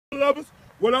lovers,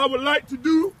 what I would like to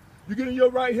do, you get in your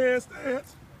right hand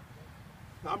stance.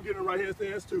 Now I'm getting a right hand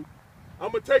stance too.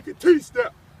 I'm going to take a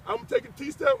T-step. I'm going to take a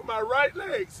T-step with my right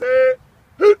leg. Say,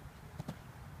 hit.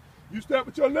 You step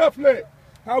with your left leg.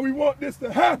 How we want this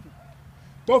to happen.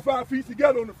 Both our feet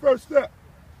together on the first step.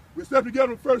 We step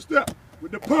together on the first step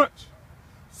with the punch.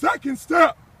 Second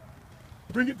step,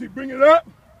 bring it up,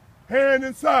 hand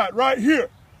inside, right here.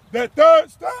 That third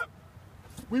step,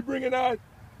 we're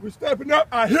stepping up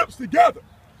our hips together.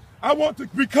 I want to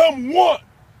become one.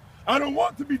 I don't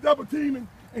want to be double teaming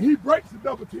and he breaks the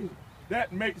double team.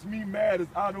 That makes me mad as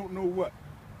I don't know what.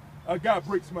 A guy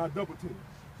breaks my double team.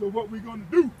 So what we're gonna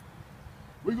do,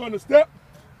 we're gonna step,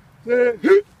 say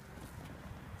hit,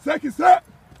 second step,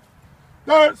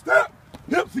 third step,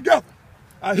 hips together.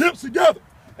 Our hips together,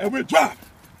 and we're driving,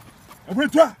 and we're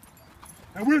driving,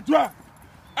 and we're driving.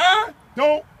 I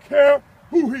don't care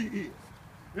who he is.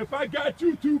 If I got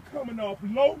you two coming off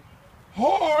low,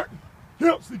 hard,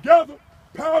 hips together,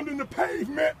 pounding the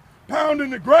pavement, pounding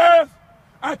the grass,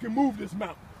 I can move this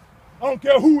mountain. I don't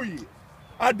care who he is.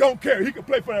 I don't care. He can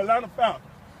play for the Atlanta Falcons.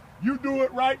 You do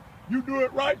it right, you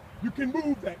can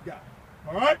move that guy,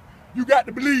 all right? You got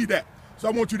to believe that. So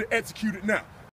I want you to execute it now.